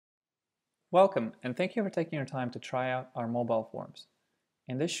Welcome, and thank you for taking your time to try out our mobile forms.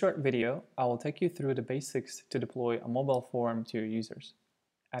 In this short video, I will take you through the basics to deploy a mobile form to your users.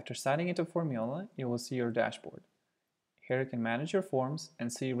 After signing into Formyoula, you will see your dashboard. Here you can manage your forms and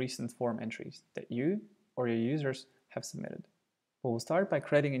see recent form entries that you or your users have submitted. We will start by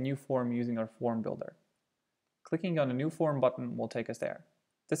creating a new form using our form builder. Clicking on the New Form button will take us there.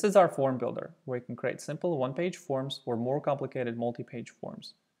 This is our form builder, where you can create simple one-page forms or more complicated multi-page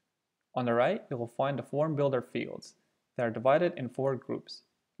forms. On the right, you will find the form builder fields. They are divided in 4 groups.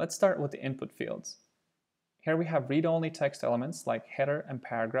 Let's start with the input fields. Here we have read-only text elements like header and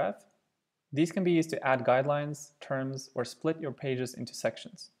paragraph. These can be used to add guidelines, terms, or split your pages into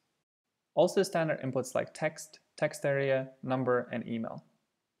sections. Also standard inputs like text, text area, number, and email.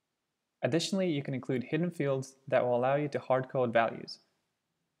 Additionally, you can include hidden fields that will allow you to hard-code values.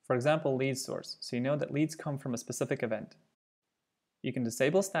 For example, lead source, so you know that leads come from a specific event. You can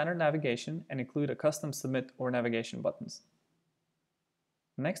disable standard navigation and include a custom submit or navigation buttons.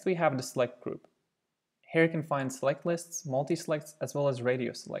 Next, we have the select group. Here you can find select lists, multi-selects, as well as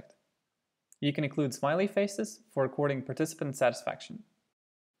radio select. You can include smiley faces for recording participant satisfaction.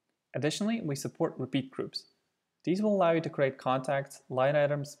 Additionally, we support repeat groups. These will allow you to create contacts, line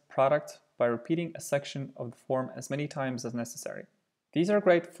items, product by repeating a section of the form as many times as necessary. These are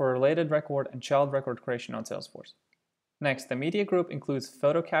great for related record and child record creation on Salesforce. Next, the media group includes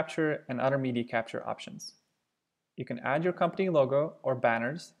photo capture and other media capture options. You can add your company logo or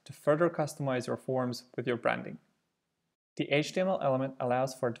banners to further customize your forms with your branding. The HTML element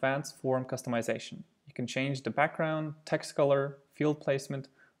allows for advanced form customization. You can change the background, text color, field placement,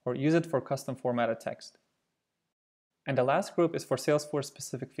 or use it for custom formatted text. And the last group is for Salesforce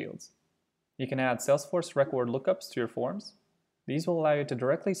specific fields. You can add Salesforce record lookups to your forms. These will allow you to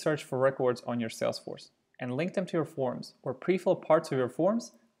directly search for records on your Salesforce and link them to your forms, or pre-fill parts of your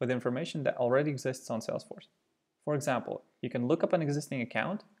forms with information that already exists on Salesforce. For example, you can look up an existing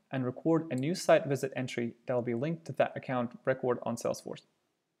account and record a new site visit entry that will be linked to that account record on Salesforce.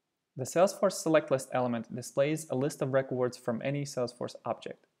 The Salesforce select list element displays a list of records from any Salesforce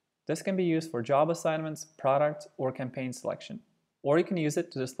object. This can be used for job assignments, product, or campaign selection. Or you can use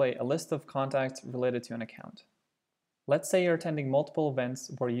it to display a list of contacts related to an account. Let's say you're attending multiple events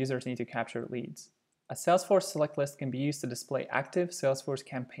where users need to capture leads. A Salesforce select list can be used to display active Salesforce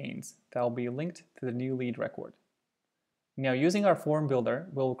campaigns that will be linked to the new lead record. Now, using our form builder,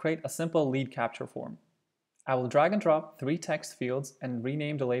 we'll create a simple lead capture form. I will drag and drop 3 text fields and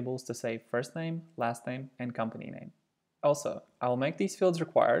rename the labels to say first name, last name, and company name. Also, I will make these fields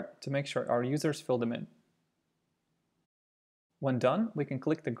required to make sure our users fill them in. When done, we can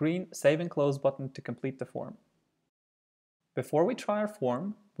click the green Save and Close button to complete the form. Before we try our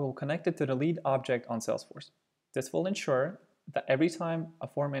form, we will connect it to the lead object on Salesforce. This will ensure that every time a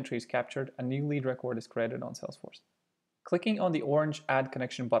form entry is captured, a new lead record is created on Salesforce. Clicking on the orange Add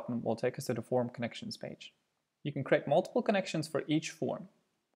Connection button will take us to the Form Connections page. You can create multiple connections for each form.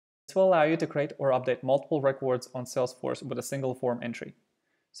 This will allow you to create or update multiple records on Salesforce with a single form entry.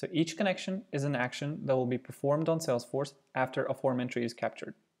 So each connection is an action that will be performed on Salesforce after a form entry is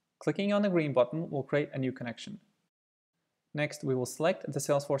captured. Clicking on the green button will create a new connection. Next, we will select the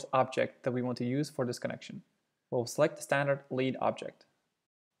Salesforce object that we want to use for this connection. We'll select the standard lead object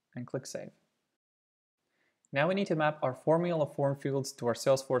and click Save. Now we need to map our Formyoula form fields to our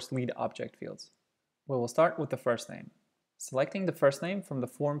Salesforce lead object fields. We will start with the first name. Selecting the first name from the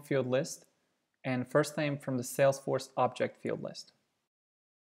form field list and first name from the Salesforce object field list.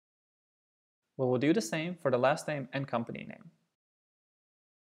 We will do the same for the last name and company name.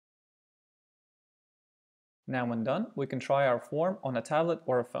 Now when done, we can try our form on a tablet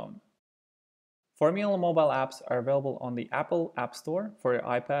or a phone. Formyoula mobile apps are available on the Apple App Store for your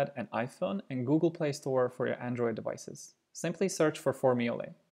iPad and iPhone and Google Play Store for your Android devices. Simply search for Formyoula.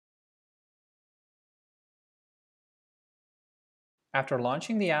 After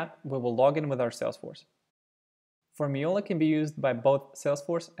launching the app, we will log in with our Salesforce. Formyoula can be used by both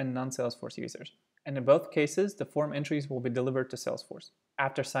Salesforce and non-Salesforce users, and in both cases, the form entries will be delivered to Salesforce.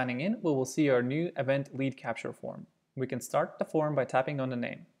 After signing in, we will see our new event lead capture form. We can start the form by tapping on the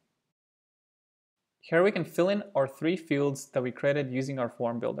name. Here we can fill in our 3 fields that we created using our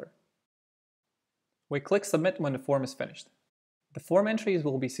form builder. We click Submit when the form is finished. The form entries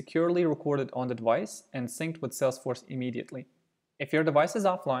will be securely recorded on the device and synced with Salesforce immediately. If your device is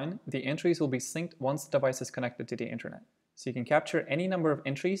offline, the entries will be synced once the device is connected to the internet, so you can capture any number of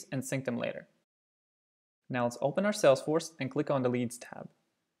entries and sync them later. Now let's open our Salesforce and click on the Leads tab.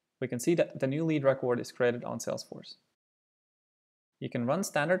 We can see that the new lead record is created on Salesforce. You can run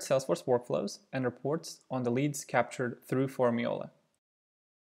standard Salesforce workflows and reports on the leads captured through Formyoula.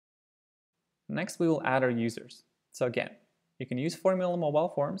 Next, we will add our users. So again, you can use Formyoula mobile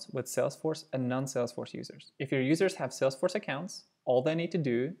forms with Salesforce and non-Salesforce users. If your users have Salesforce accounts, all they need to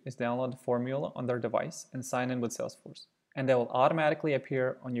do is download Formyoula on their device and sign in with Salesforce, and they will automatically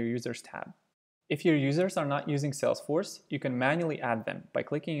appear on your users tab. If your users are not using Salesforce, you can manually add them by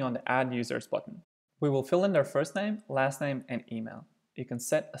clicking on the Add Users button. We will fill in their first name, last name, and email. You can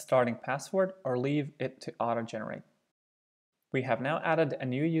set a starting password or leave it to auto-generate. We have now added a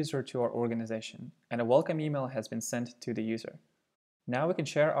new user to our organization, and a welcome email has been sent to the user. Now we can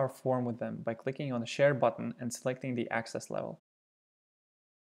share our form with them by clicking on the Share button and selecting the access level.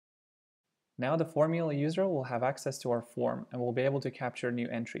 Now the Formyoula user will have access to our form and will be able to capture new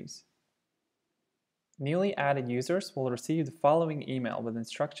entries. Newly added users will receive the following email with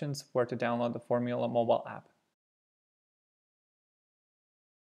instructions where to download the Formyoula mobile app.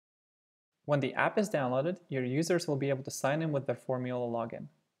 When the app is downloaded, your users will be able to sign in with their Formyoula login.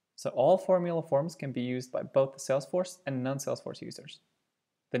 So all Formyoula forms can be used by both Salesforce and non-Salesforce users.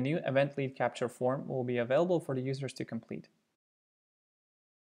 The new event lead capture form will be available for the users to complete.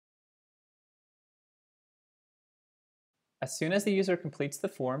 As soon as the user completes the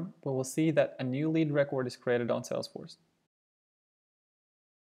form, we will see that a new lead record is created on Salesforce.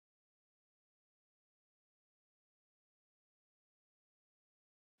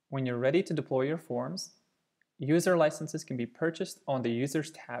 When you're ready to deploy your forms, user licenses can be purchased on the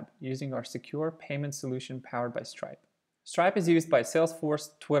Users tab using our secure payment solution powered by Stripe. Stripe is used by Salesforce,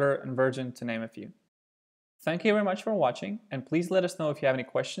 Twitter, and Virgin, to name a few. Thank you very much for watching, and please let us know if you have any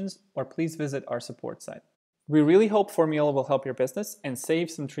questions, or please visit our support site. We really hope Formyoula will help your business and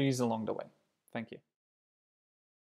save some trees along the way. Thank you.